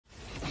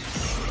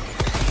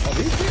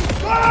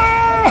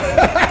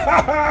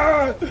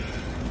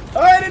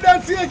I did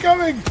not see it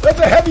coming. That's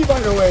a heavy, by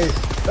the way.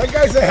 That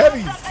guy's a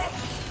heavy.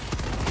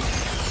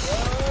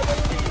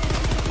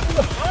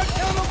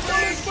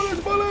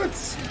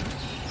 Bullets.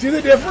 See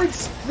the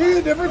difference? See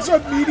the difference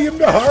on medium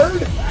to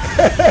hard?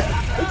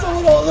 It's a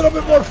little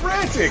bit more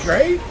frantic,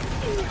 right?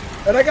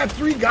 And I got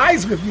 3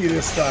 guys with me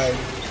this time.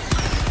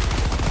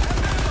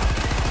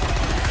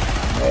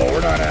 Oh,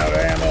 we're not out of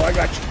ammo. I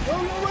got you.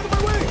 Oh, no, run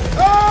my way.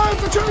 Ah,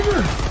 it's a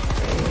charger.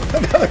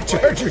 Another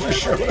charger just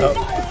showed up.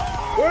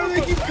 Where do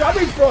they keep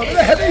coming from?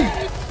 The heavy.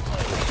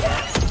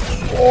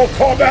 Oh,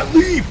 combat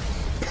leap.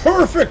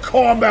 Perfect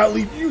combat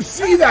leap. You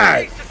see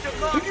that?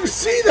 Did you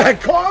see that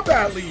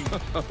combat leap?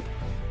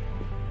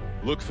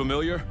 Look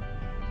familiar?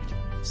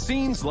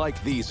 Scenes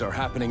like these are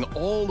happening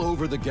all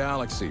over the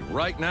galaxy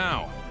right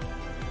now.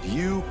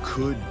 You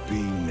could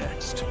be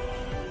next.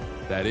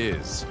 That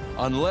is,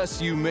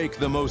 unless you make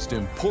the most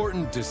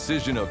important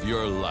decision of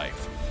your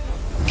life.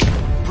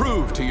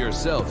 Prove to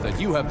yourself that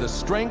you have the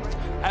strength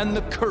and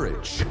the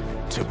courage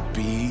to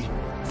be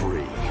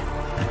free.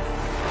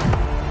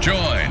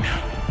 Join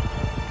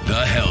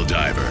the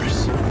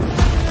Helldivers.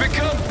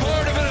 Become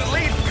part of an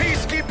elite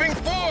peacekeeping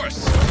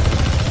force.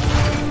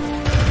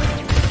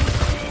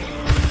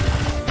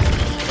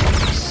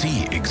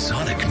 See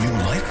exotic new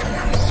life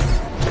forms.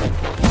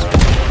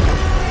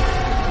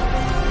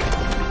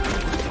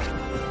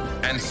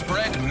 And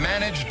spread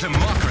managed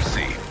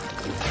democracy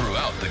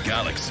throughout the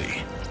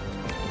galaxy.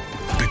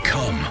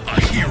 Become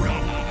a hero.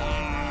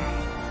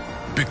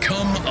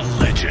 Become a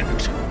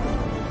legend.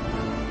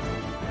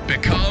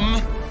 Become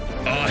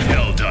a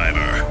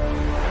Helldiver.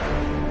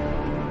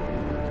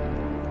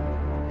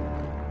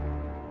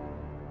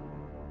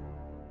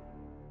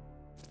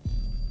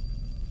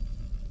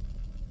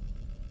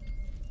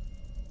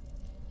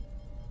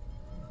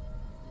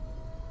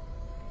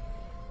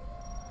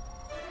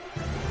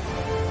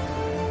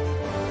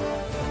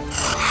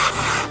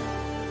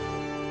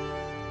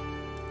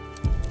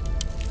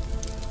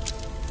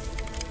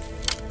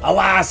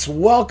 Alas,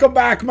 welcome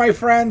back, my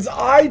friends.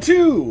 I,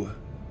 too,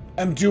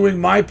 am doing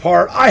my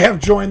part. I have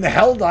joined the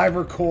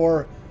Helldiver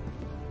Corps.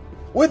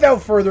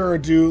 Without further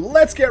ado,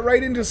 let's get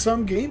right into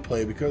some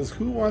gameplay, because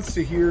who wants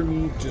to hear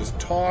me just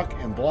talk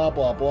and blah,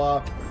 blah,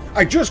 blah.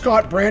 I just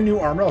got brand new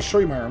armor. I'll show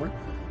you my armor.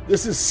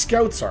 This is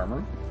Scout's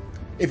armor.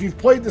 If you've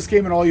played this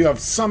game at all, you have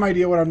some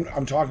idea what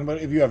I'm talking about.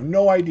 If you have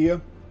no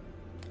idea,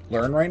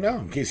 learn right now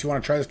in case you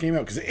want to try this game out,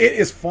 because it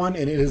is fun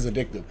and it is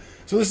addictive.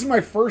 So this is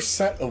my first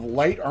set of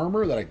light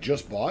armor that I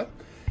just bought,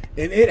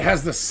 and it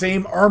has the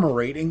same armor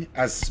rating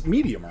as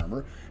medium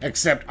armor,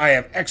 except I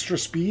have extra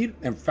speed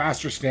and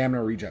faster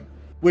stamina regen,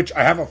 which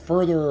I have a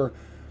further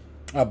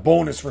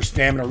bonus for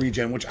stamina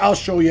regen, which I'll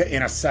show you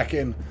in a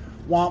second.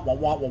 Wah, wah,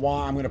 wah, wah,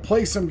 wah. I'm going to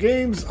play some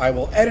games. I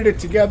will edit it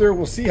together.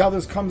 We'll see how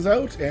this comes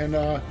out,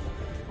 and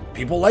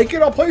people like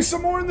it, I'll play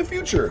some more in the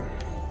future,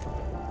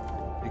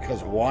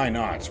 because why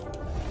not?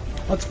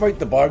 Let's fight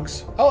the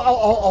bugs.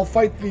 I'll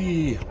fight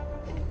the...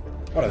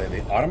 What are they?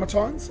 The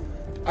automatons?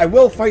 I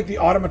will fight the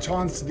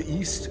automatons to the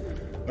east.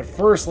 But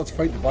first, let's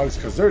fight the bugs,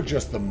 because they're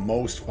just the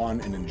most fun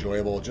and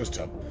enjoyable. Just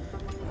to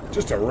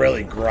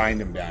really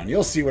grind them down.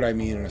 You'll see what I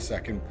mean in a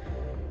second.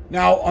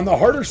 Now, on the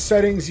harder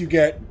settings, you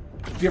get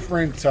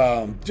different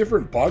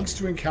bugs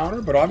to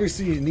encounter. But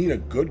obviously, you need a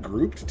good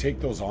group to take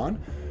those on.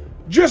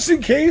 Just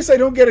in case I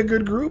don't get a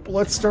good group,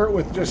 let's start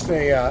with just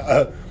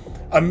a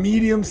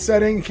medium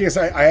setting in case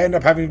I end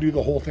up having to do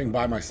the whole thing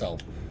by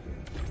myself.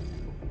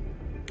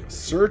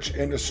 Search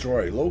and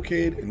destroy.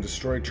 Locate and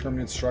destroy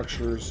terminate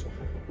structures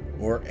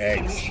or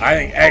eggs. I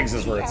think eggs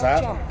is where it's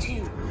at.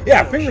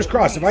 Yeah, fingers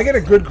crossed. If I get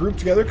a good group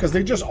together, because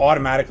they just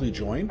automatically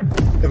join.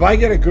 If I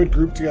get a good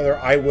group together,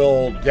 I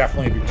will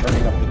definitely be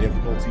turning up the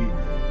difficulty,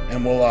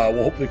 and we'll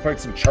hopefully fight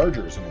some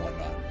chargers and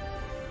whatnot.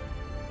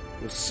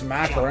 We'll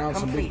smack around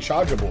some big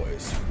charger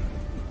boys.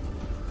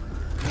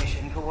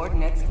 Mission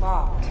coordinates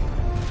locked.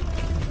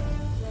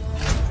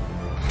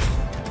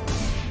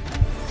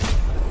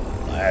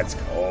 Let's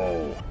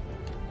go.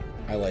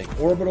 I like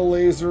orbital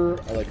laser.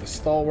 I like the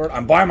stalwart.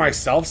 I'm by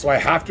myself, so I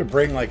have to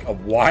bring like a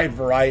wide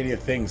variety of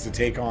things to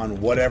take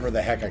on whatever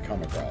the heck I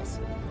come across.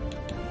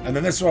 And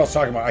then this is what I was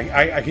talking about.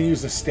 I can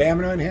use the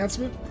stamina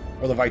enhancement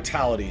or the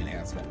vitality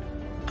enhancement.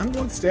 I'm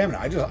going stamina.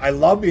 I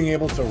love being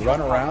able to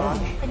run around.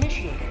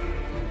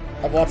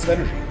 Have lots of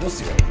energy. We'll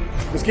see.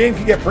 This game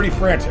can get pretty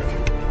frantic.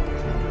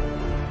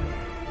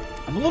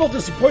 I'm a little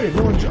disappointed.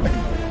 No one joined.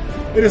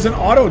 It is an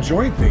auto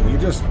join thing. You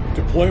just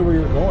deploy where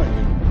you're going,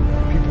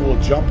 and people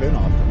will jump in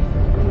off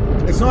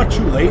them. It's not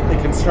too late. They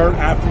can start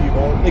after you've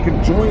already. They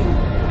can join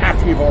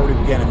after you've already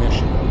began a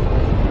mission.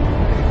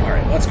 All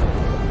right, let's go.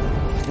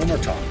 No more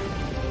talk.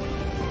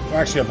 Well,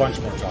 actually, a bunch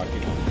more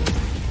talking.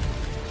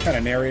 Kind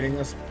of narrating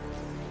this.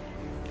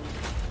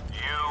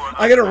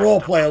 I gotta role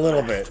play a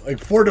little bit, like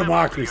for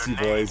democracy,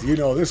 boys. You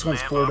know, this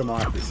one's for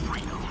democracy.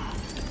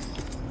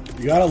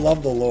 You gotta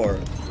love the lore.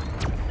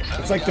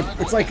 It's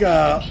like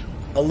a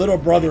little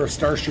brother of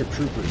Starship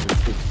Troopers.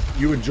 If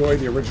you enjoy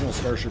the original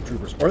Starship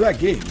Troopers or that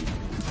game,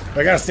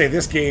 but I gotta say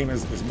this game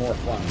is more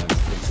fun than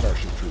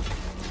Starship Troopers.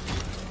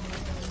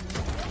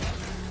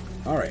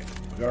 Alright,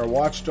 we got our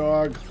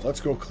watchdog.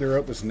 Let's go clear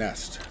out this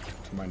nest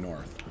to my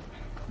north.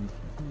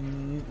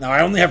 Now,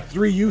 I only have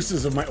 3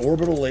 uses of my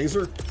orbital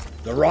laser.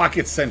 The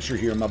rocket sentry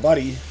here, my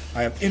buddy,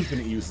 I have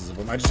infinite uses of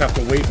him. I just have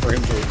to wait for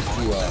him to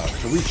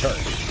recharge.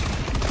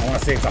 I want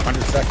to say it's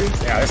 100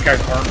 seconds. Yeah, this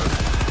guy's armored.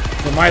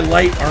 So my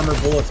light armor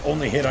bullets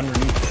only hit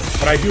underneath it.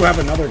 But I do have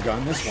another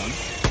gun, this one.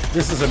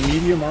 This is a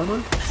medium armor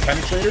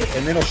penetrator,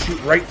 and it'll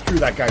shoot right through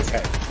that guy's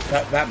head.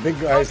 That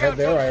big guy's head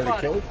there I already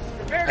killed.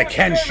 I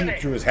can shoot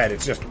through his head.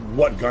 It's just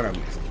what gun I'm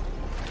using.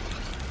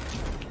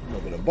 A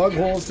little bit of bug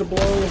holes to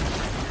blow.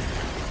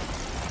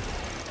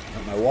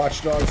 Let my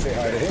watchdog say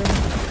hi to him.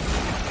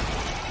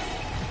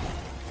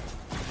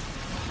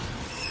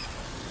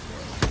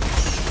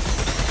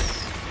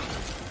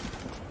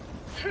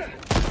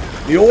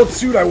 The old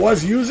suit I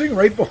was using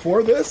right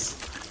before this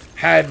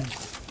had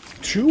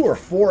 2 or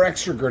 4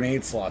 extra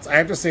grenade slots. I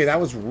have to say that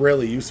was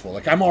really useful.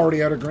 Like, I'm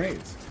already out of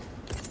grenades.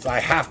 So I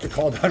have to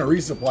call down a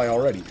resupply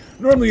already.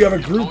 Normally you have a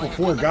group of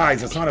 4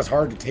 guys. It's not as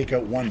hard to take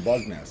out one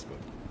bug nest. But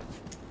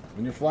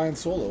when you're flying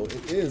solo,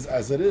 it is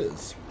as it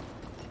is.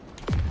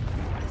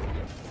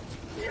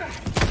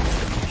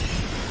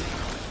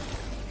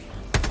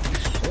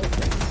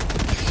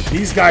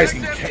 These guys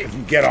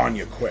can get on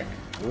you quick.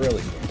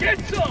 Really quick. Get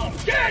some!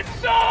 Get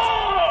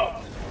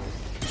some!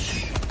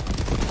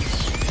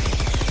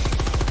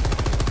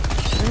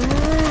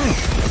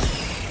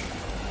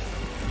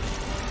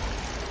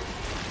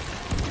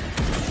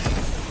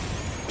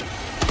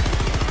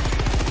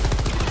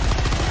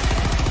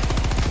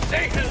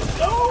 Say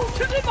hello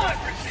to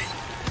democracy!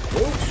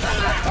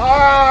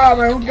 Ah,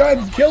 my own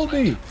gun killed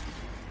me!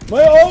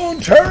 My own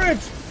turret!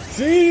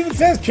 See, it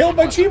says killed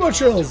by Chibo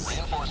Chills!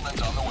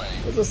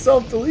 It's a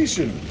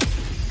self-deletion.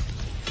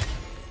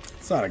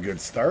 It's not a good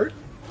start.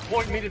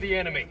 Point me to the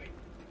enemy.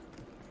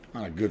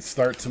 Not a good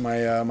start to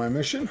my my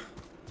mission.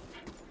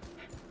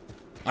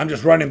 I'm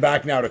just running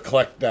back now to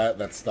collect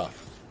that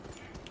stuff.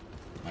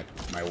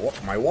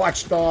 My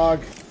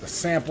watchdog, the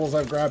samples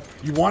I've grabbed.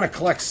 You want to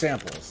collect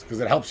samples because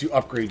it helps you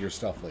upgrade your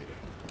stuff later.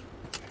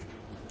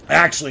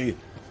 Actually,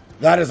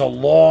 that is a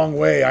long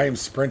way I am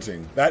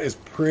sprinting. That is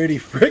pretty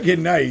friggin'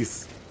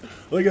 nice.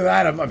 Look at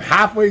that. I'm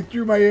halfway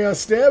through my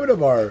stamina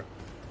bar.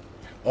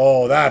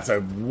 Oh, that's a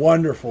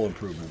wonderful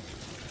improvement.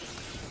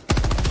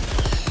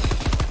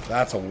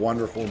 That's a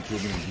wonderful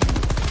improvement indeed.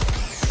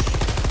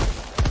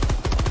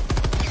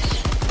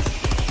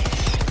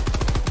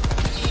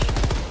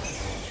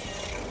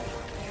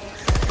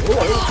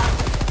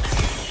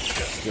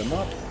 Just him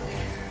up.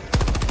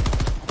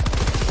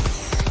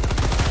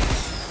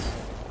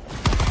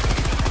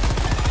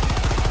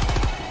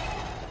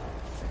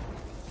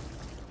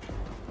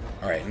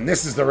 Alright, and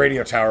this is the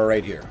radio tower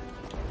right here.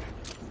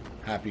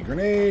 Happy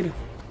grenade.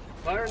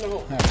 Fire in the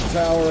hole. Happy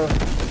tower.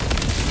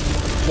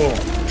 Boom.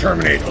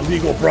 Terminate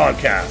illegal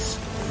broadcast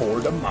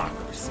for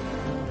democracy.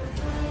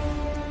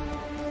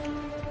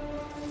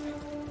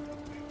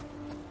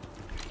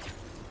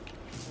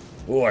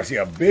 Oh, I see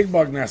a big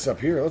bug nest up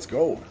here. Let's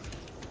go.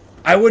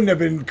 I wouldn't have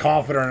been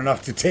confident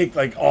enough to take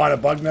like on a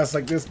bug nest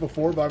like this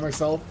before by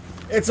myself.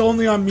 It's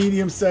only on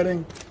medium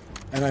setting,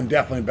 and I'm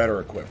definitely better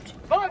equipped.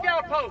 Bug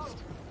outpost.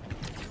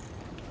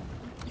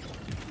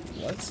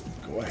 Let's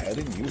go ahead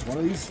and use one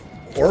of these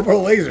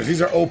orbital lasers.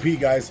 These are OP,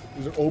 guys.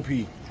 These are OP.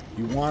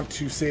 You want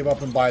to save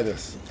up and buy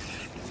this.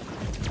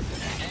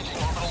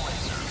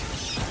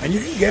 And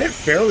you can get it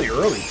fairly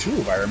early, too,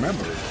 if I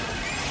remember.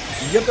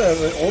 You get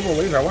the orbital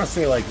laser, I want to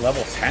say, like,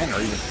 level 10 or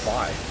even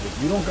 5.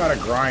 Like, you don't got to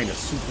grind a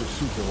super,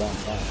 super long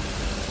time.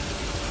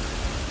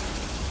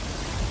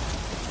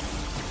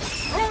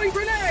 Throwing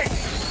grenade!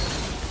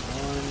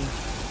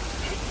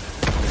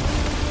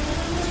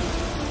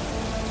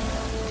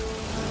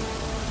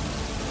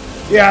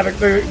 Yeah,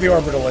 the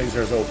orbital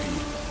laser is OP.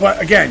 But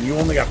again, you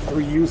only got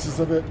 3 uses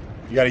of it.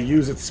 You got to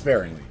use it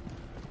sparingly.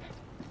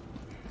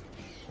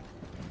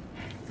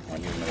 I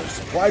need another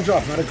supply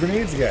drop, not a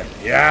grenades again.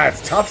 Yeah,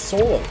 it's tough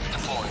solo.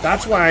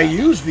 That's why I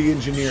used the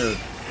engineer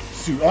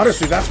suit.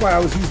 Honestly, that's why I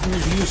was using the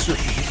engineer suit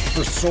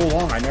for so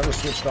long. I never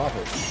switched off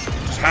it.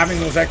 Just having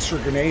those extra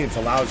grenades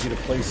allows you to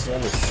play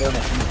solo so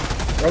much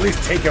easier. Or at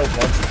least take out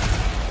bugs.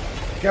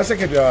 I guess I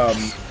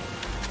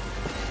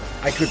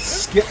could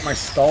skip my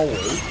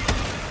stalwart.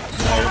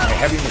 My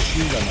heavy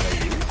machine gun that I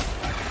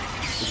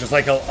use, which is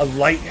like a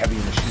light heavy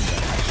machine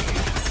gun, actually.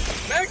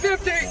 Mag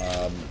empty!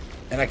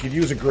 And I could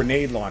use a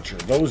grenade launcher.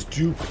 Those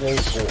do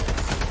close holes.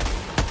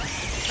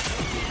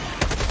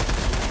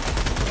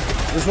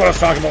 This is what I was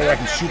talking about, where I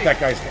can shoot that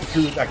guy's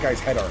through that guy's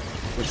head arc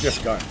with this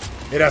gun.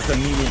 It has the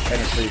medium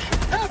penetration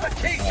Have a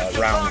taste of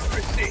round.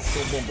 democracy!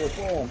 Boom, boom,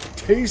 boom, boom.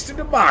 Taste of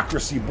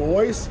democracy,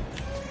 boys.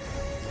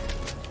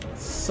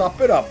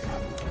 Sup it up.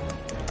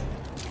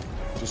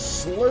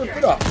 Just slurp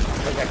it up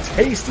like a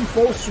tasty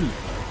faux soup.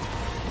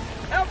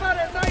 How about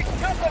a nice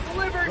cup of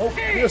liver Nope,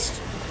 tea?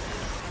 missed.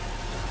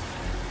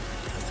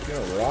 Let's get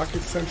a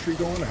rocket sentry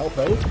going to help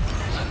out.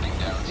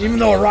 Even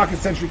though a rocket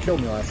sentry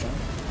killed me last time.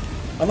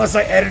 Unless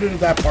I edited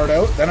that part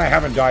out, then I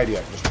haven't died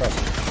yet. Just trust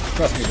me.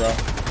 Trust me, bro.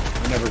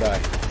 I never die.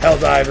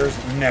 Helldivers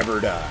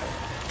never die.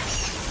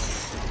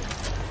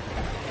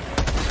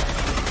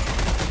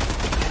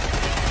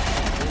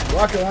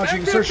 Rocket launcher,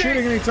 you can start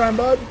shooting anytime,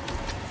 bud.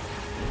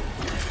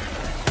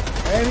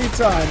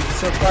 Anytime. You can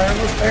start firing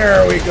those.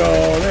 There we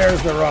go.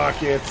 There's the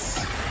rockets.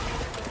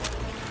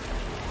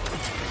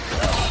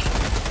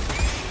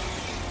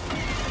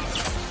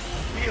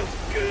 Feels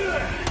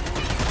good.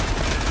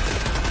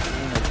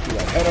 Do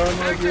that head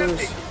armor of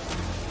yours.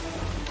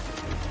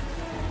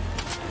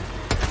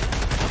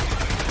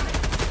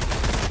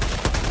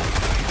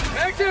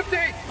 Mag's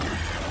empty.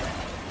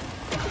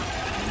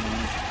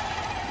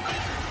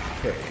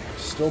 Okay,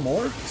 still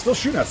more? Still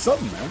shooting at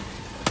something, man.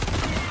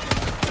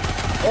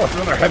 Oh, it's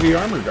another heavy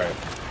armor guy.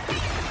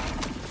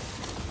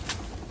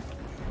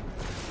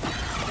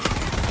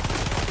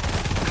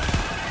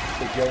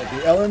 Take out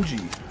the LMG.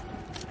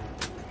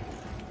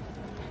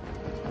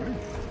 Right.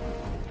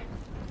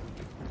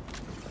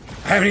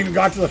 I haven't even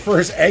got to the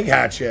first egg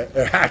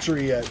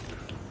hatchery yet.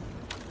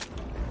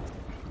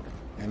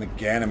 And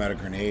again, I'm out of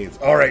grenades.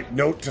 All right,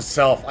 note to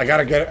self: I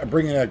gotta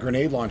bring in a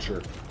grenade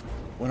launcher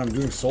when I'm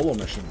doing solo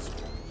missions.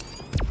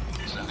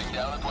 Sending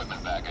down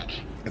equipment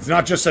package. It's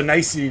not just a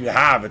nicety to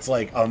have, it's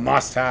like a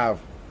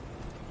must-have.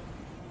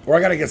 Or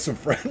I gotta get some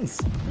friends.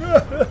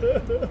 Out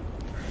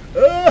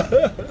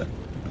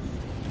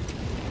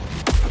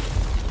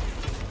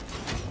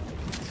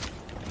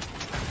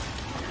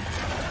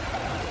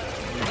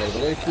of the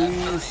way,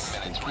 please.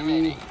 Minutes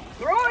remaining.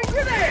 Throwing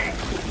grenade.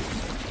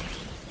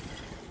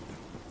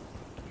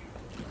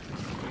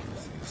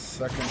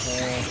 Second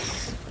hole.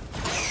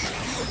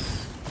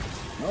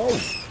 No,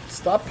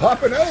 stop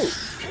popping out.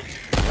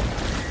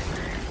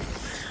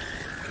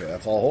 Okay,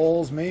 that's all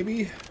holes,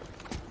 maybe.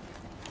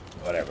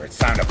 Whatever, it's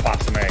time to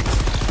pop some eggs.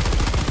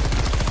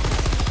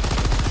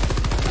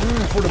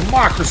 For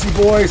democracy,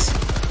 boys. For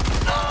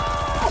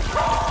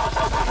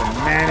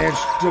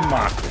managed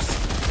democracy.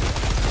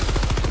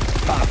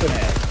 Popping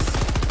eggs.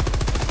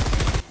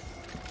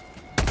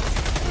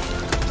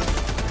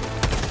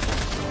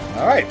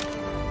 All right.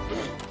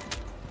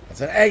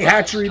 That's an egg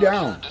hatchery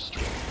down.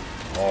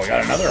 Oh, we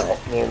got another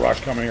little rush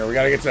coming here. We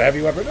got to get to the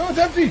heavy weapon. No, it's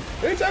empty.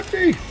 It's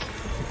empty.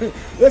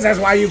 This is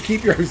why you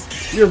keep your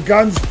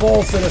guns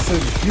full,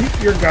 citizens.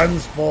 Keep your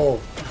guns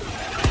full.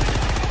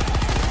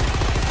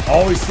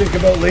 Always think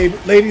about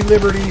Lady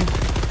Liberty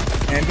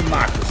and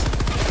democracy.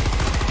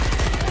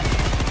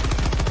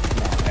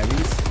 Come on,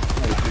 heavies.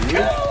 Ready for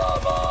you.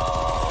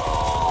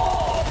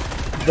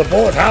 The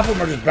bullets, half of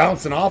them are just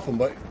bouncing off them,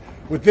 but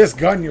with this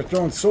gun, you're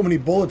throwing so many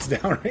bullets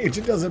downrange,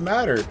 it doesn't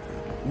matter.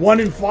 1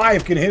 in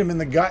 5 can hit him in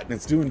the gut, and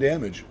it's doing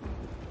damage.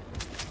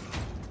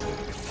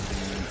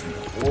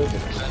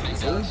 Sending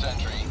down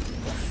sentry.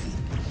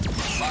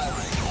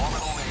 Firing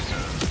orbital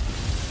laser.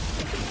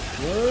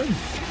 Good.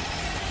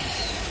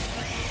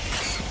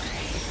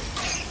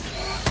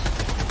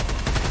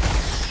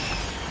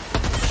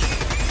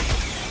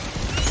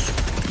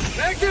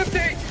 Mag's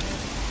empty.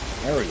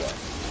 There we go.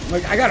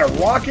 Like, I got a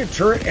rocket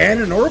turret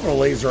and an orbital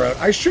laser out.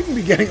 I shouldn't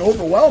be getting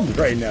overwhelmed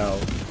right now.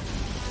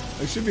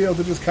 I should be able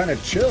to just kind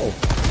of chill.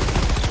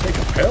 Take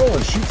a pill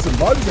and shoot some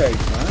bugs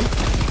eggs, man.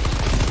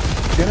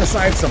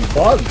 Genocide some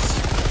bugs.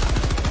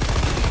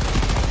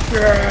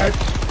 Get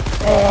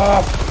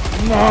off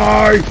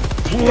my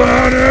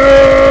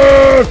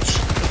planet!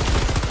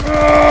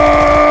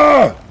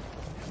 Ah!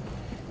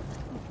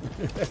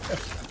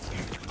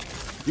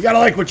 You gotta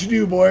like what you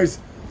do, boys.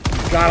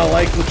 You gotta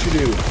like what you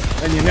do.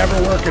 And you never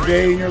work a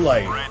day in your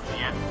life.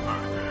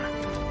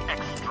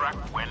 Extract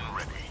when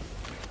ready.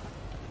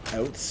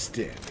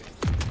 Outstanding.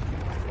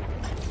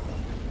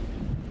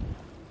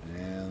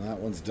 And that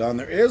one's done.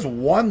 There is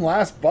one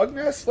last bug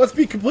nest. Let's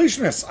be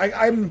completionists.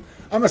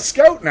 I'm a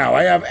scout now.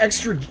 I have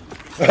extra.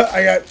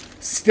 I got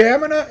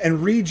stamina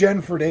and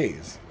regen for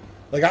days.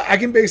 Like I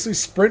can basically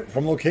sprint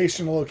from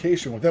location to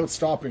location without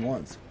stopping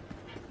once.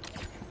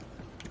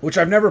 Which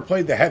I've never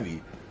played the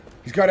heavy.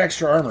 He's got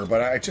extra armor,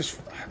 but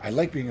I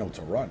like being able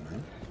to run,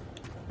 man.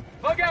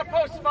 Bug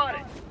outpost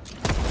spotted.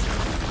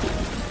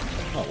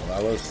 Oh,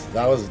 well,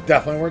 that was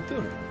definitely worth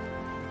doing.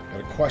 Got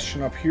a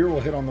question up here.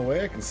 We'll hit on the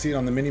way. I can see it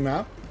on the mini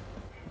map.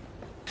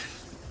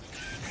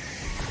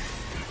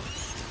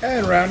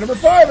 And round number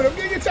 5, and I'm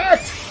getting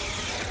attacked.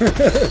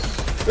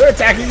 They're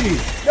attacking me.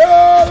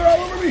 No, they're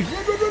all over me.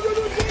 Run, run, run, run,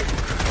 run.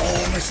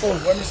 Oh, am I slow?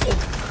 Why am I slow?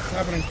 What's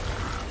happening?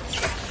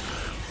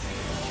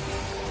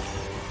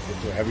 Get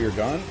to a heavier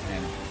gun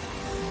and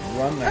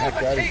run the heck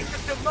out of here.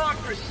 Of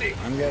democracy.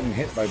 I'm getting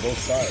hit by both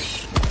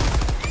sides.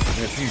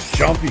 And it's these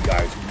jumpy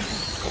guys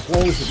who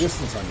close the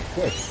distance on you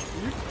quick.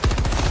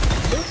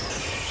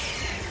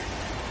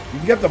 You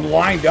can get them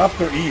lined up,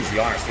 they're easy,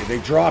 honestly. They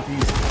drop easy,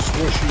 they're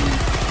squishy,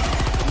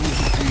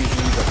 easy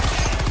peasy.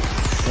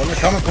 But when they're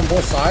coming from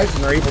both sides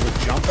and they're able to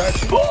jump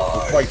at you,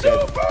 they're quite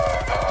deadly.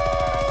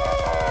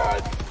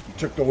 You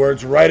took the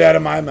words right out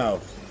of my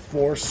mouth.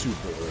 For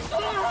super.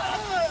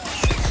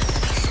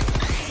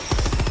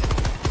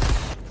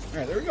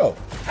 Alright, there we go.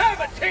 Have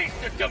a taste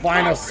of democracy.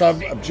 Final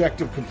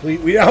sub-objective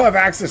complete. We now have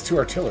access to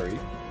artillery,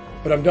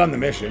 but I'm done the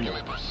mission.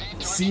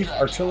 Siege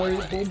artillery.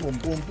 Boom, boom,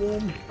 boom,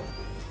 boom.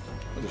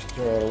 I'll just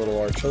throw out a little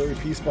artillery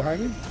piece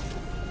behind me.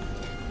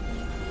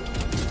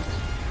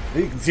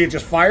 You can see it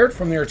just fired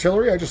from the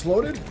artillery I just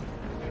loaded.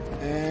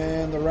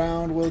 And the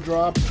round will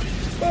drop.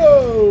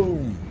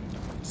 Boom!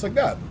 Just like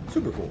that.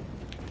 Super cool.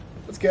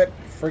 Let's get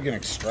friggin'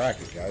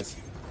 extracted, guys.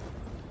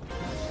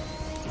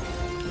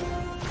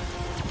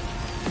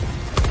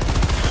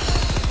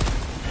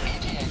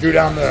 Drew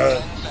down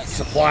the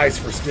supplies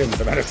for stims.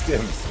 I'm out of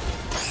stims.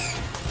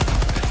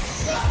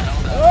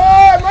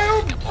 Oh, my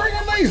own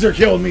friggin' laser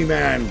killed me,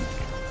 man!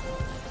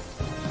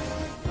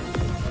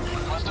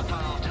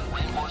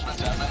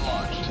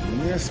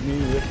 Miss me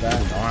with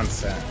that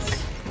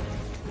nonsense.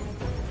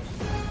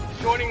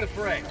 Joining the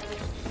fray.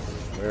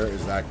 Where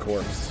is that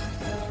corpse?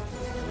 There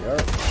we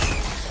are.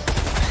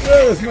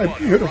 Where is my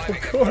beautiful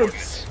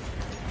corpse?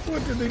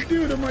 What did they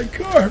do to my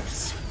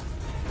corpse?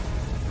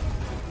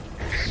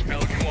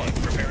 Smell you one,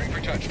 preparing for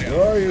touchdown.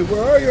 Where are you?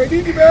 Where are you? I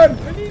need you, man!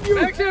 I need you!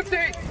 Bag's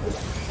empty!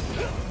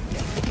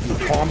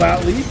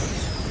 Combat leap.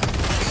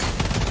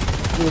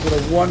 A little bit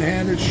of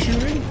one-handed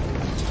shooting.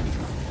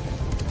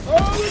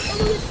 Oh,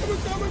 they're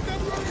coming,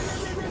 run.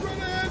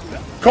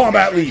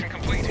 Combat leap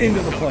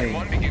into the plane.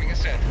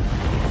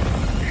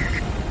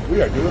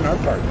 We are doing our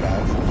part,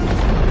 guys.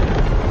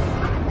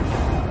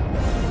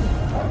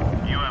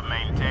 You have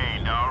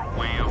maintained our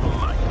way of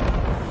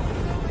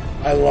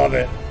life. I love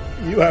it.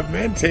 You have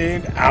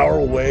maintained our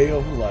way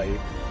of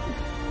life.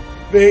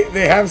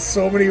 They have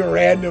so many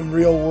random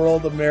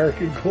real-world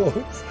American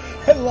quotes.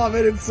 I love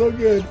it. It's so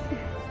good.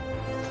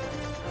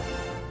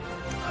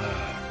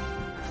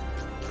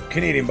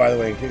 Canadian, by the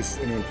way, in case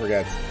anyone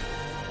forgets.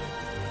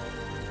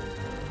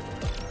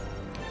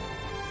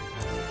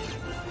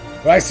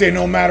 But I say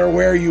no matter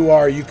where you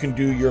are, you can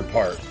do your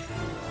part.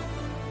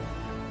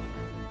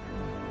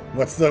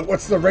 What's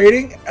the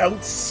rating?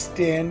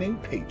 Outstanding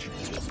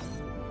patriotism.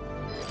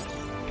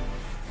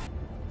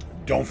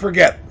 Don't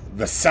forget,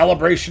 the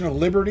celebration of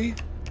liberty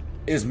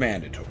is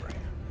mandatory.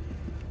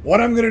 What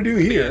I'm going to do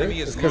here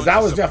is, because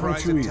that was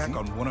definitely too easy,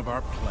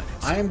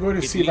 I am going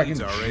to see if I can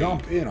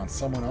jump in on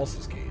someone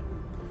else's game.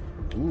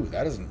 Ooh,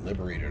 that isn't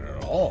liberated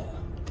at all.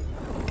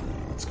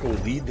 Let's go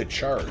lead the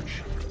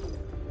charge.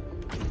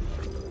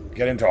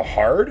 Get into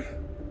hard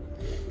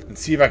and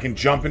see if I can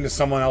jump into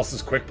someone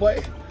else's quick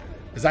play.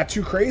 Is that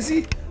too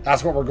crazy?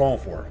 That's what we're going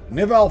for.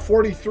 Nivel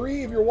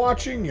 43, if you're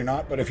watching, you're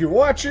not, but if you're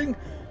watching,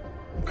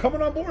 I'm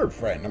coming on board,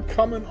 friend. I'm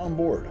coming on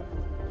board.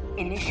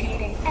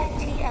 Initiating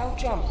FTL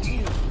jump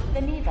to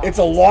the Nivel. It's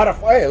a lot of...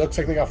 Hey, it looks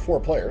like they got 4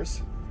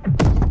 players.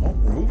 Oh,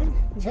 we're moving?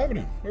 What's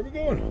happening? Where are we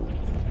going?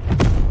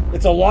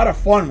 It's a lot of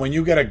fun when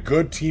you get a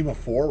good team of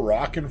 4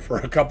 rocking for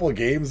a couple of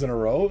games in a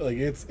row. Like,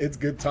 it's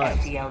good times.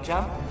 FTL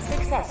jump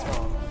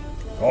successful.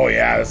 Oh,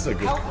 yeah, this is a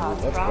good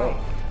group. Let's go.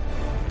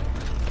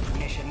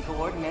 Mission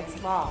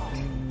coordinates locked.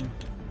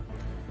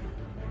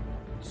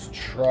 Let's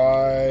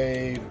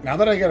try... Now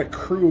that I got a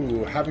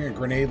crew, having a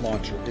grenade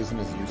launcher isn't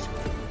as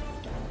useful.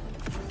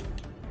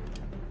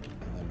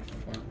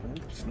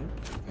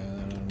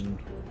 And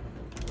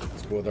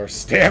let's go with our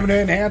stamina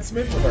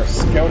enhancement with our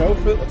scout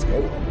outfit. Let's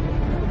go.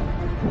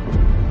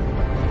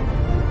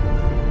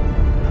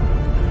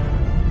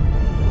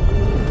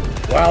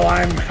 Well,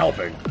 I'm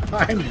helping.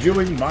 I'm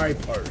doing my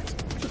part.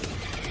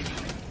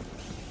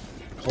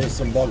 Close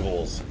some bug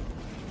holes.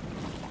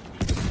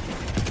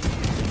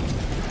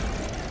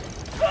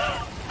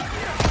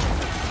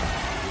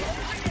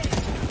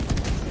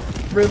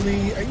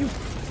 Really? Are you...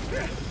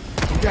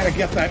 You gotta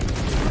get that...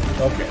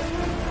 Okay.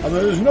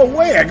 There's no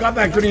way I got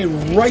that grenade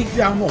right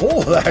down the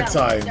hole that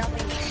time.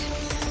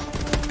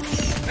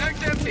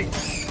 Bag's empty.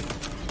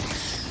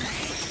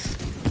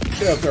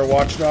 Get out there,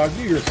 watchdog.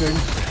 Do your thing.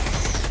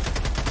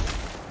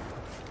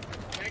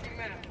 Taking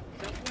map.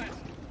 Southwest.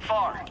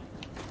 Far.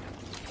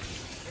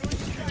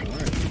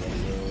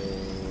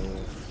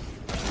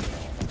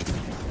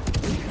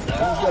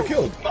 Almost got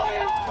killed. My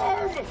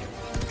arm!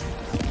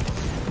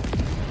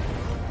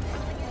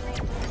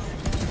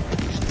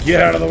 Get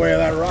out of the way of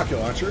that rocket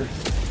launcher.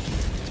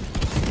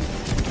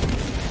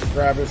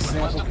 Grab his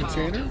sample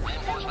container.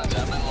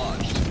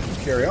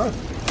 Carry on.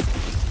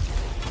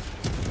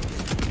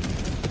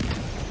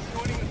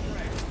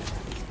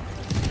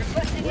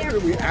 Where do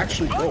we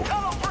actually go?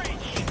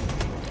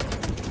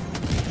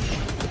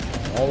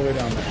 All the way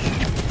down there.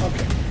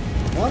 Okay.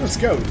 Well, I'm a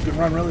scout. You can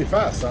run really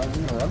fast, so I'm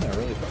going to run there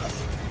really fast.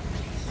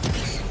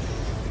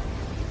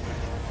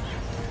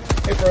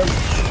 Hey, Fred.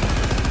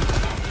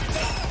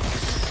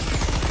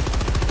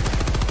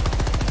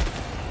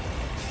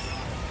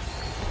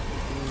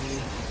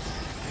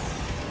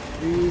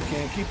 You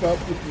can't keep up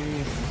with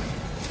me.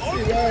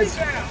 Hey, guys.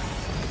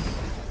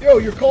 Yo,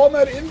 you're calling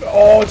that in?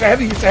 Oh, it's a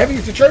heavy. It's a heavy.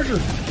 It's a charger.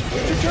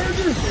 It's a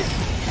charger.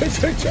 It's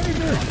a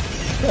charger.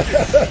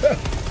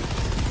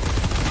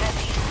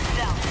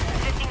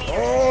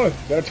 Oh,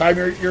 that time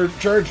your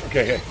charge.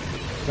 Okay, okay.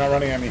 He's not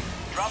running at me.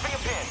 Dropping a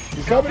pin.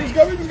 He's coming. He's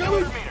coming. He's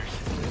coming.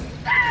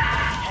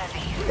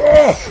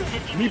 Oh,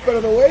 leap out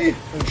of the way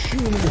and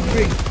shoot him in the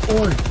big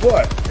orange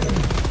butt.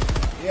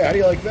 Yeah, how do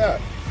you like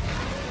that?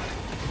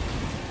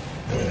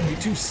 You're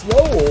too slow,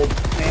 old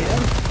man.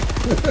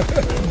 I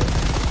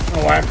don't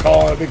know why I'm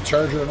calling a big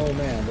charger an old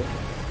man, but...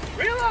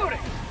 Reloading.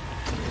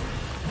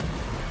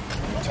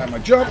 Time I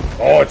jump.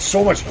 Oh, it's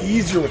so much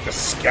easier with the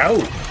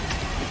scout.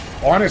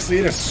 Honestly,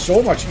 it is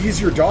so much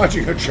easier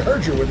dodging a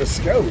charger with a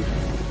scout.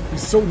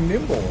 He's so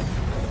nimble.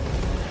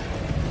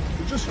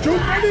 Just too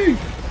many. We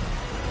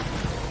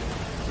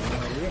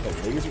have a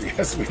laser.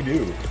 Yes, we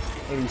do.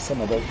 Maybe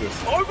some about this.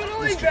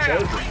 Mr.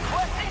 Charger.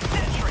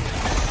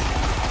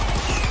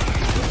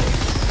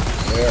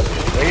 There,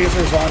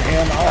 lasers on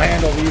him. I'll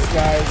handle these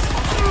guys.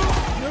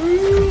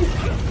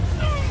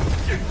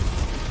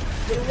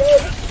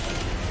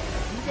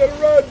 You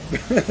gotta run.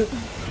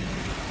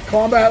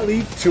 Combat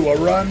leap to a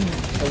run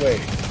away.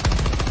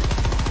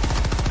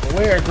 The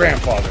way our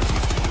grandfathers used to.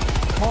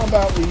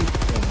 Combat leap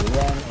and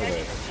run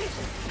away.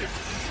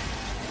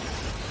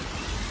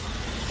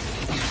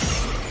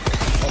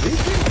 Oh,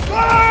 these things.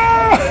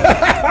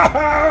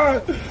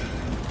 Ah!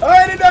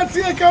 I did not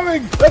see it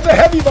coming. That's a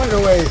heavy, by the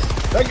way.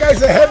 That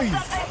guy's a heavy.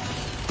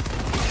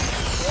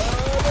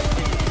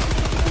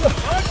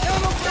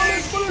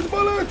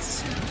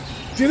 Bullets.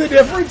 See the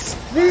difference?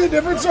 See the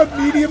difference on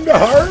medium to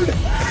hard?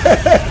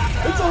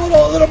 It's a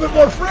little bit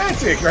more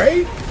frantic,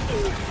 right?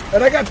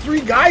 And I got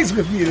 3 guys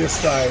with me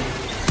this time.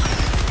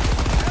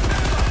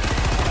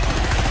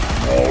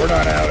 No, we're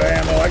not out of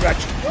ammo. I got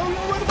you. No,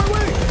 run my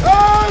way.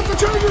 Ah, it's a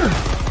charger.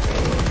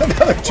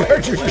 Another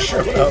charger just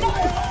showed up.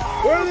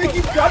 Where do they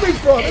keep coming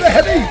from? They're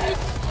heavy.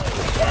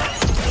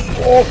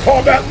 Oh,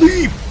 combat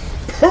leap.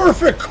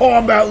 Perfect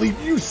combat leap.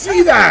 You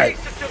see that?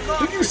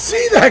 Did you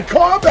see that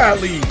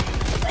combat leap?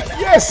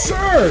 Yes,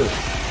 sir.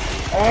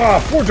 Ah,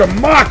 for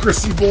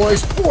democracy,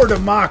 boys. For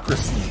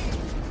democracy.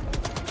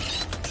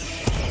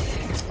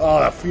 Oh,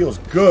 that feels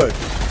good.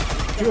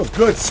 Feels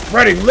good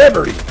spreading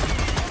liberty.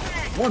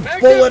 One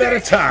bullet at a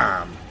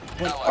time.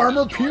 One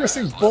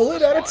armor-piercing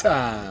bullet at a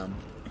time.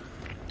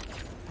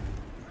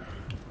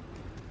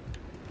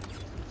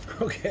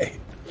 Okay.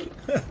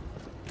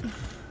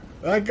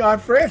 I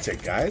got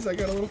frantic, guys. I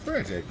got a little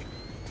frantic.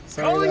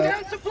 Sorry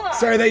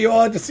that you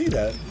all had to see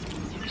that.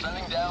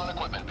 Sending down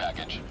equipment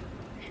package.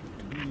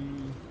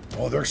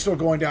 Oh, they're still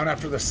going down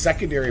after the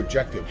secondary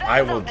objective.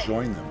 I will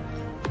join them.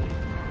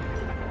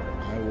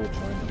 I will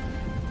join them.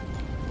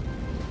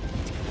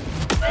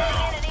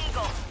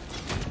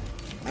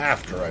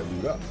 After I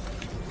loot up.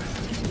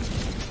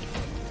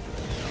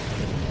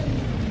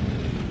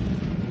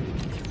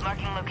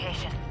 Marking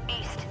location.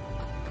 East.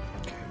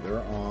 Okay,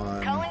 they're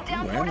on.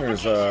 Ooh, and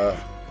there's oh,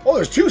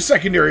 there's 2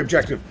 secondary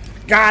objectives.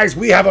 Guys,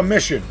 we have a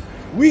mission.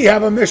 We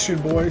have a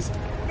mission, boys.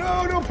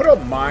 No, don't put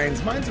up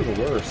mines. Mines are the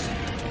worst.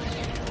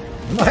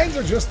 Mines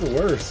are just the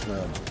worst,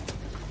 man.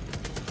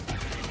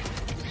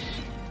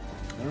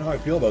 I don't know how I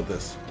feel about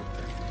this.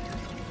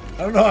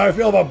 I don't know how I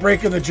feel about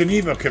breaking the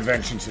Geneva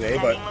Convention today,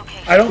 but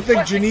I don't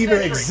think Geneva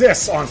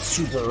exists on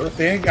Super Earth.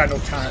 They ain't got no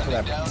time for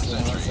that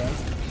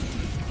nonsense.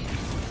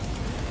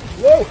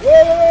 Whoa,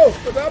 whoa, whoa!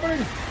 What's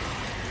happening?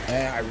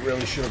 Man, I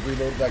really should have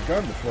reloaded that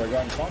gun before I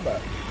got in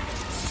combat.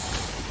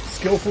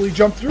 Skillfully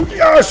jump through.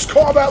 Yes!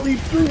 Combat leap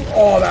through!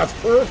 Oh, that's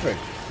perfect.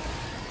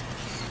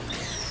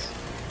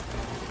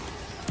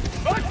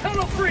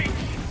 Tunnel free.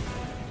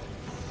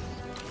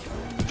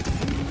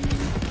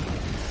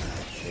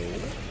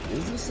 What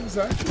is this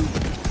exactly?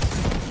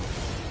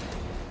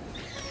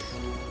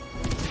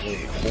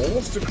 Wait,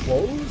 holes to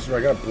close? Or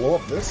I gotta blow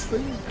up this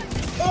thing?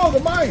 Oh, the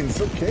mines!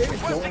 Okay,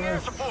 going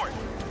there.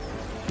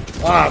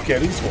 Ah, okay,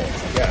 these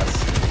holes, I guess.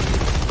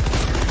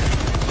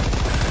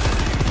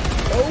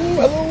 Oh,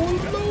 hello,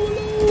 hello,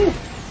 hello!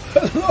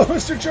 Hello,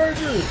 Mr.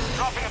 Charger!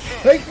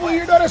 Thankfully,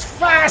 you're not as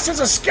fast as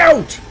a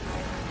scout!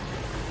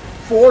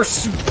 For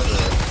Super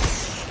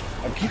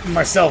Earth. I'm keeping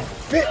myself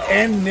fit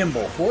and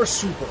nimble for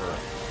Super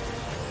Earth.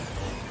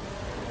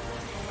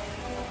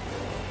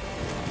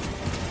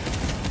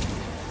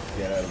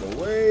 Get out of the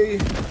way.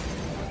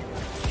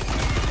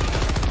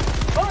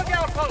 Fog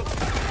outpost.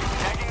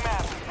 Tagging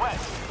map.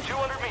 West.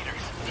 200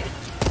 meters.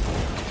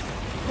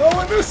 No,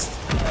 I missed.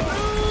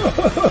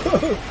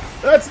 No.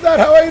 That's not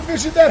how I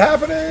envisioned that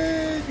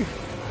happening.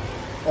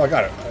 Oh, I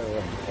got it.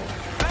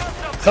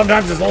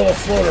 Sometimes it's a little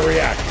slow to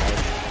react.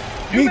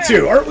 Me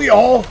too. Aren't we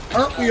all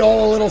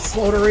a little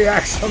slow to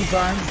react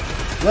sometimes?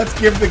 Let's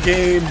give the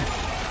game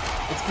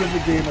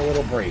a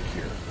little break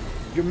here.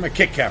 Give him a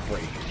Kit Kat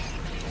break.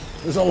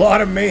 There's a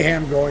lot of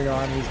mayhem going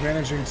on. He's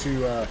managing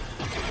to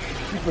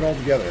keep it all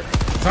together.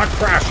 It's not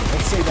crashing.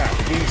 Let's say that.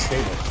 The game's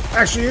stable.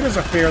 Actually, it is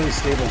a fairly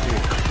stable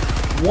game.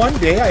 One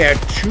day I had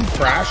 2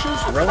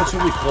 crashes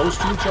relatively close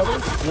to each other.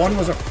 One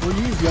was a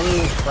freeze, the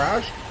other was a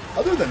crash.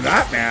 Other than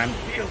that, man,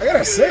 I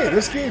gotta say,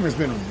 this game has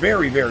been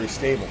very, very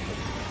stable.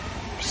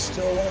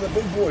 Still one of the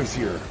big boys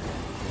here.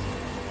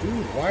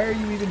 Dude, why are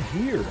you even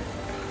here?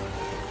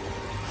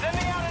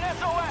 Sending out an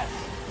SOS.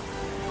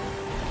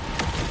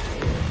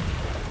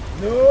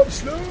 No, I'm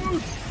slowed.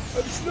 I'm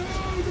slowed.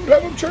 Don't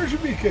have him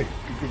charging me. Okay,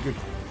 good.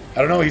 I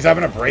don't know. He's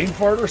having a brain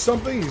fart or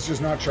something. He's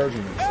just not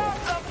charging me. So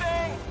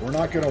we're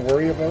not going to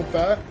worry about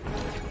that.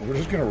 We're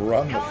just going to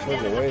run the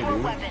frig away,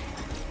 dude.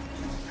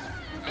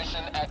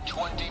 Mission at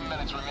 20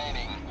 minutes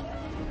remaining.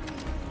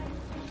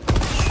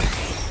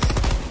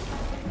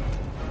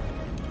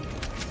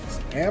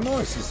 Ammo.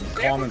 I see some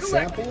common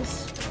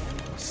samples.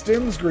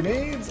 stims,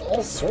 grenades,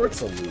 all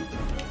sorts of loot.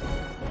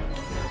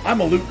 I'm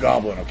a loot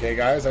goblin, okay,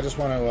 guys? I just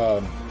want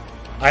to...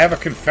 I have a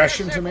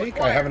confession to make.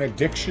 I have an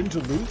addiction to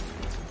loot.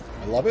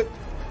 I love it.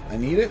 I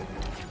need it.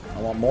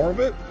 I want more of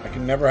it. I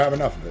can never have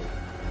enough of it.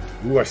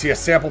 Ooh, I see a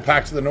sample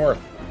pack to the north.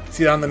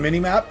 See that on the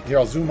mini-map? Here,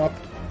 I'll zoom up.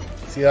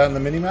 See that on the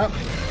mini-map?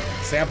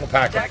 Sample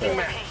pack up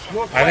there.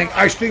 I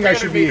think I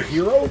should be a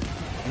hero,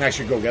 and I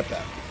should go get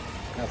that.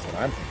 That's what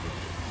I'm thinking.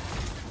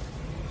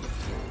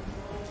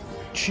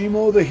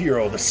 Chimo the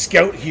hero, the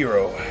scout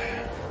hero.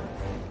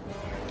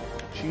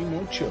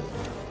 Chimo Chilo.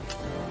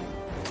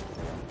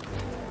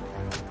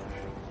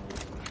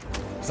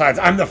 Besides,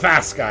 I'm the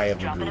fast guy of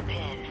the group.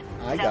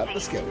 I got the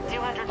scout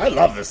armor. I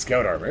love the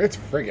scout armor. It's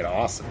friggin'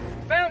 awesome.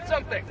 Found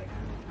something.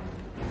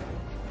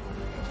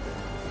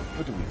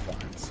 What do we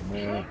find? Some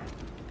more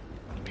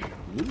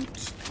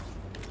loot.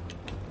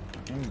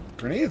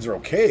 Grenades are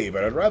okay,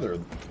 but I'd rather...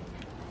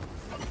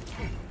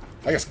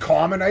 I guess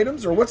common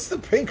items? Or what's the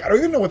pink? I don't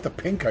even know what the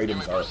pink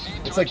items are.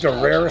 It's like the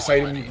rarest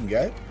item you can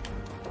get.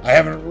 I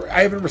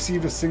haven't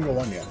received a single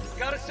one yet.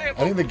 Got a I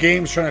sample. think the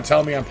game's trying to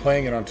tell me I'm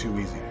playing it on too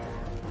easy.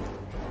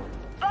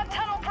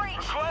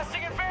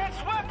 Requesting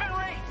advanced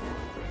weaponry.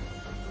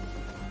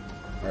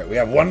 Alright, we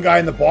have one guy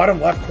in the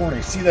bottom left corner.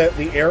 You see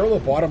the arrow, the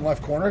bottom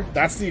left corner?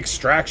 That's the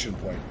extraction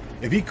point.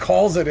 If he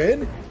calls it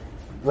in,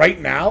 right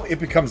now, it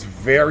becomes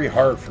very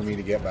hard for me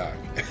to get back.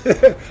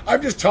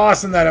 I'm just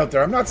tossing that out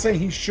there. I'm not saying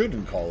he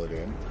shouldn't call it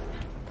in.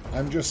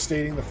 I'm just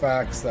stating the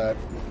facts that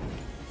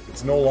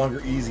it's no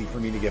longer easy for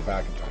me to get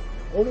back in time.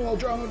 Oh no, I'll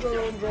drown.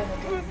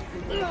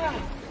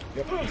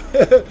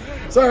 Yep.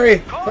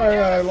 Sorry,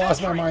 I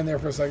lost my mind there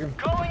for a second.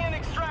 Calling in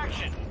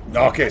extraction.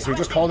 Okay, so we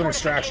just called an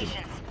extraction.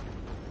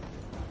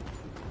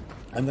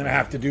 I'm gonna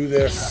have to do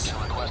this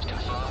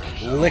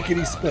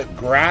lickety split.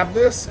 Grab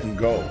this and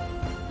go.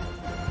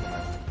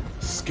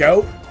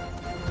 Scout,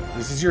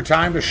 this is your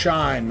time to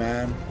shine,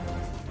 man.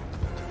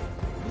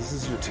 This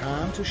is your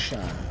time to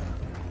shine.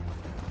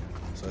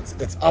 So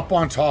it's up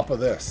on top of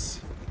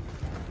this.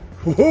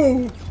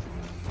 Woohoo!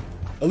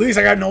 At least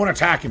I got no one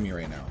attacking me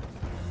right now.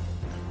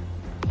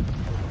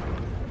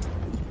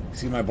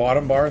 See my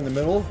bottom bar in the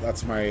middle?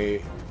 That's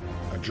my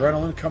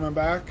adrenaline coming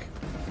back.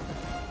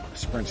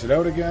 Sprints it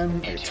out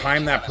again. I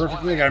timed that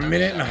perfectly. I got a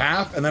minute and a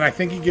half, and then I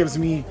think he gives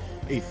me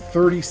a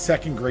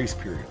 30-second grace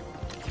period.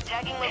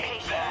 Tagging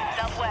location,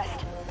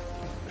 southwest.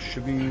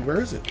 Should be...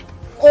 Where is it?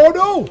 Oh,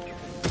 no!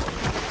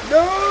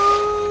 No!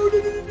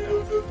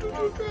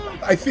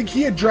 I think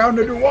he had drowned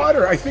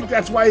underwater. I think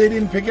that's why they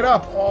didn't pick it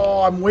up.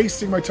 Oh, I'm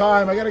wasting my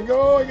time. I gotta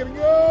go. I gotta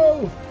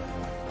go.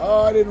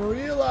 Oh, I didn't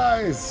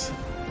realize.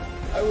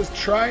 I was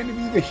trying to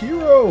be the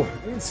hero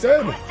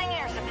instead. Requesting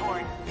air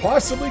support.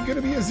 Possibly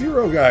gonna be a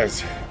zero,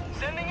 guys.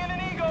 Sending in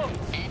an eagle.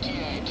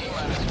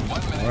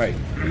 All right.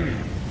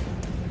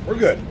 We're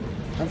good.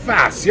 I'm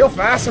fast. See how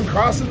fast I'm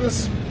crossing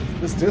this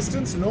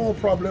distance? No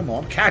problemo.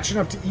 I'm catching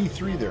up to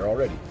E3 there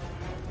already.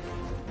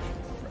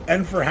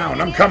 N for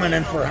Hound. I'm coming,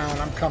 N for Hound.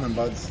 I'm coming,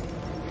 buds.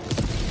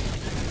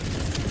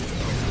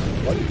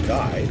 Buddy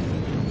died.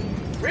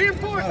 Not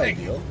Reinforcing.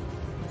 ideal.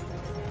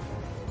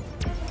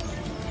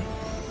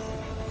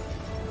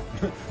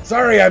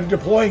 Sorry, I'm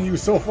deploying you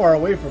so far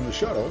away from the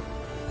shuttle.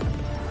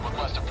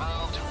 Request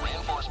approved.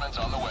 Reinforcements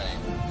on the way.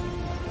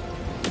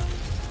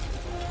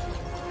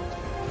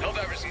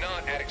 HELLDIVER's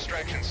not at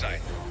extraction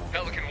site.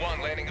 Pelican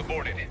 1 landing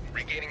aborted.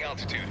 Regaining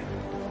altitude.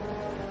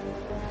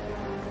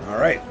 All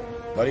right.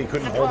 Buddy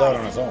couldn't hold out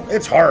on his own.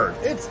 It's hard.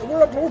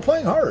 We're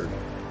playing hard.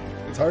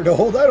 It's hard to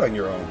hold out on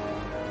your own.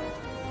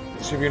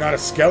 Especially if you're not a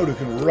scout who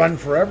can run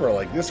forever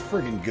like this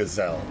friggin'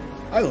 gazelle.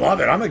 I love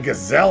it. I'm a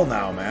gazelle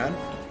now, man.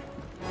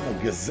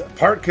 I'm a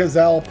part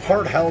gazelle,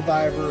 part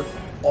helldiver,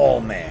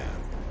 all man.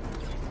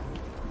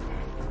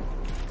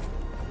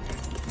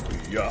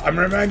 Yeah, I'm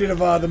reminded of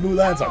the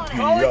Mulan song.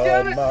 Calling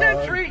down a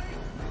sentry.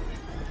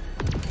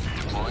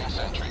 Deploying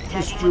sentry.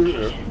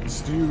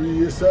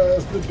 Mysterious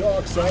as the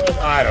dark side.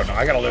 I don't know.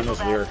 I gotta learn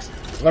those lyrics.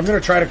 If I'm gonna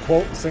try to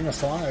quote and sing a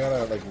song, I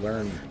gotta like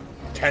learn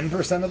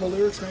 10% of the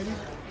lyrics, maybe.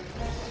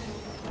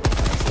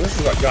 So this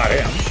is what got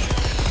him.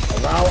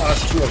 Allow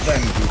us to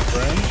avenge you,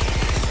 friend.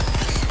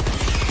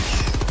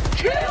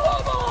 Kill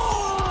them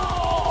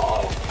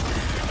all!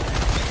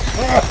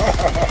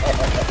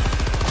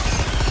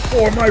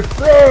 For my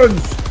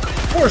friends!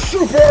 For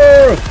Super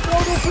Earth! No,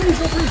 please,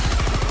 no, please!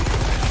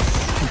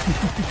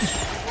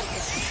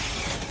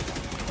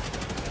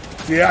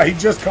 Yeah, he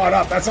just caught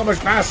up. That's how much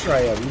faster I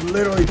am. He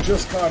literally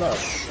just caught up.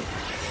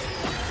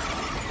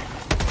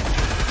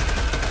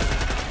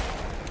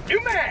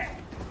 New man!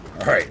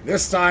 Alright,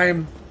 this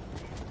time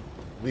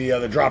the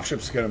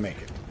dropship's gonna make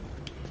it.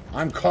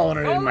 I'm calling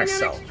it in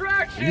myself.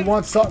 If you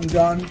want something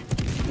done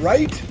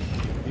right,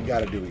 you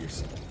gotta do it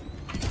yourself.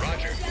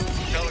 Roger.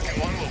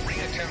 Pelican 1 will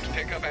re-attempt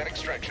pickup at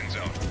extraction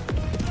zone.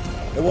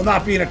 It will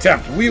not be an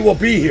attempt. We will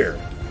be here.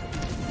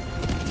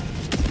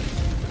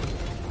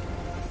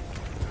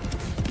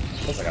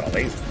 Plus I got a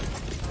laser.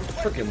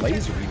 Freaking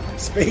laser beam from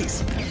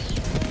space, man.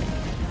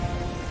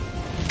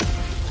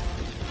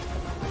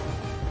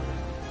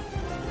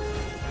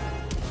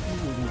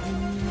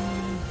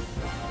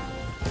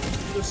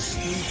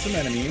 some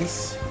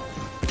enemies.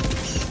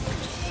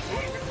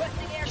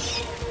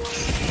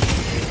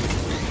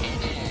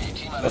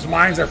 Those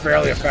mines are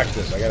fairly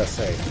effective, I gotta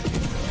say.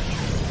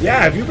 Yeah,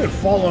 have you been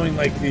following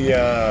like the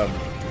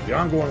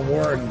ongoing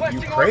war in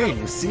Ukraine?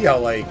 You see how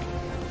like,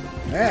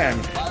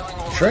 man,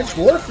 trench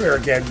warfare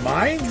again,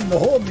 mines and the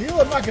whole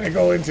deal. I'm not gonna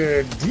go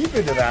deep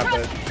into that,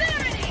 but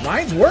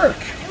mines work.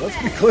 Let's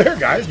be clear,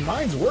 guys.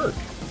 Mines work.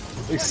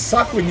 They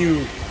suck when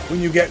you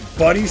get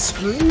buddy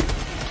screwed.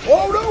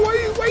 Oh no!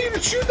 Why are you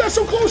shooting that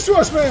so close to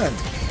us, man?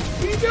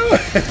 What are you doing?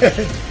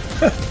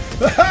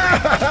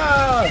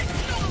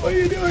 What are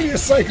you doing, you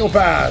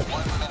psychopath?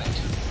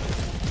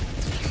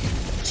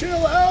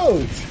 Chill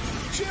out!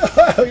 Chill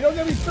out! You don't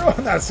gotta be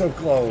throwing that so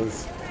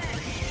close.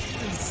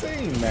 It's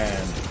insane,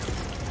 man.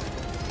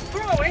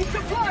 Throwing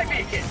supply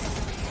beacon.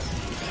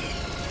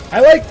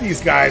 I like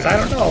these guys. I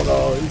don't know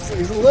though.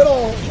 He's a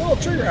little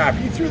trigger happy.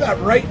 He threw that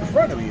right in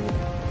front of you.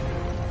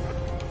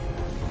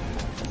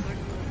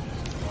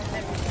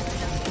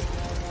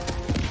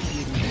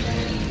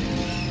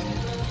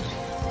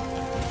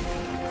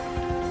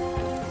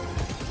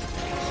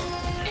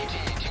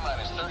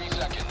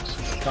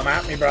 Come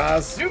at me,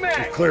 bros. We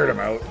cleared them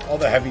out. All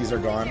the heavies are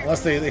gone.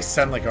 Unless they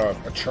send like a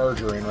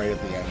charger in right at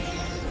the end.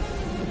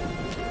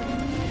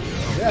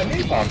 Yeah,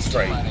 napalm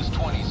strike.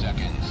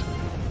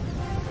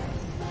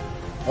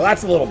 Well,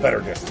 that's a little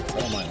better distance. I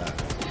don't mind that.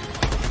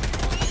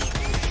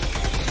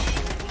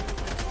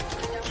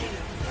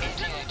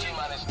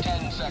 T-minus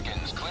 10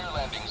 seconds. Clear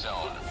landing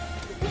zone.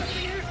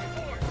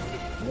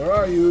 Where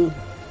are you?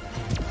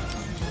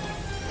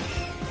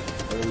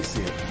 Where do we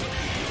see it?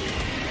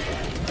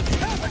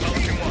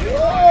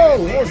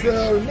 Whoa! There's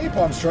the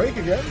napalm strike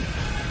again.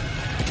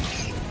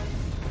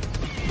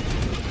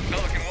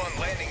 Pelican 1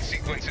 landing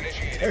sequence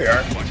initiated. There you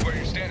are. Watch where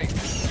you're standing.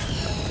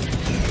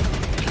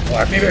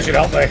 Well, maybe I should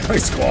help my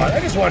squad. I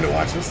just wanted to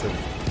watch this thing.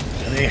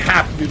 And they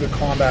have to do the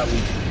combat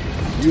leap.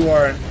 You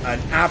are an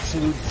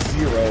absolute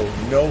zero,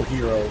 no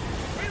hero.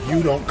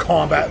 You don't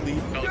combat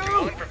leap. Pelican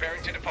 1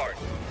 preparing to depart.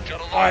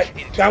 Shuttle launch Alright,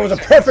 in that was a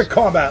 20 perfect seconds.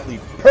 combat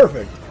leap.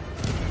 Perfect.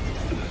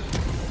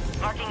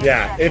 Marking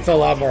Yeah, your it's a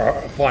lot more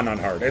fun on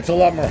hard. It's a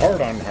lot more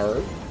hard on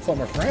hard. It's a lot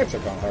more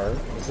frantic on hard.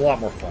 It's a lot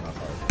more fun on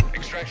hard.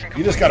 Extraction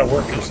You just complete. gotta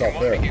work yourself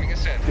Pelican 1 there. beginning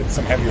ascent. Get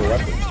some heavier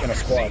weapons in a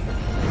squad.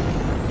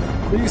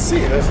 But you see,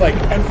 there's like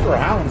Emperor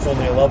Hound's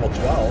only a level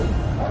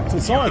 12. So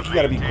it's not like you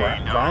gotta be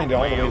grind all the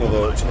way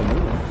to the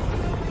moon.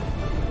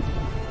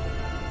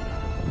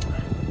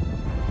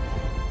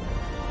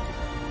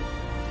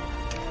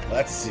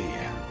 Let's see.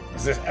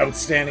 Is this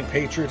outstanding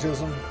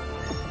patriotism?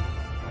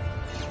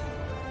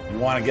 You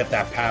want to get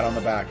that pat on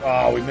the back.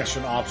 Oh, we missed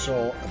an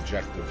optional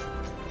objective.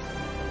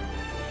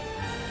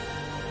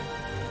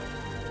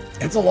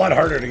 It's a lot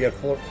harder to get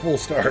full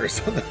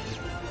stars.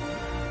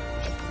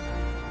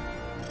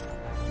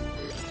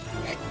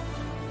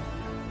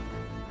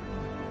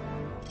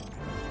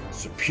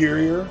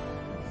 Superior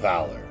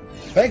Valor.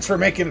 Thanks for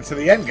making it to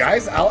the end,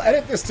 guys. I'll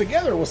edit this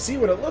together. We'll see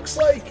what it looks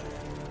like.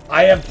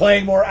 I am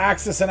playing more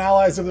Axis and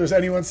Allies if there's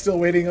anyone still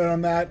waiting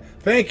on that.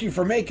 Thank you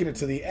for making it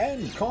to the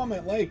end.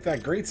 Comment, like,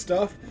 that great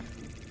stuff.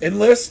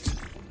 Enlist.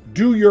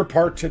 Do your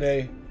part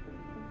today.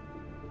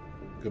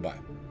 Goodbye.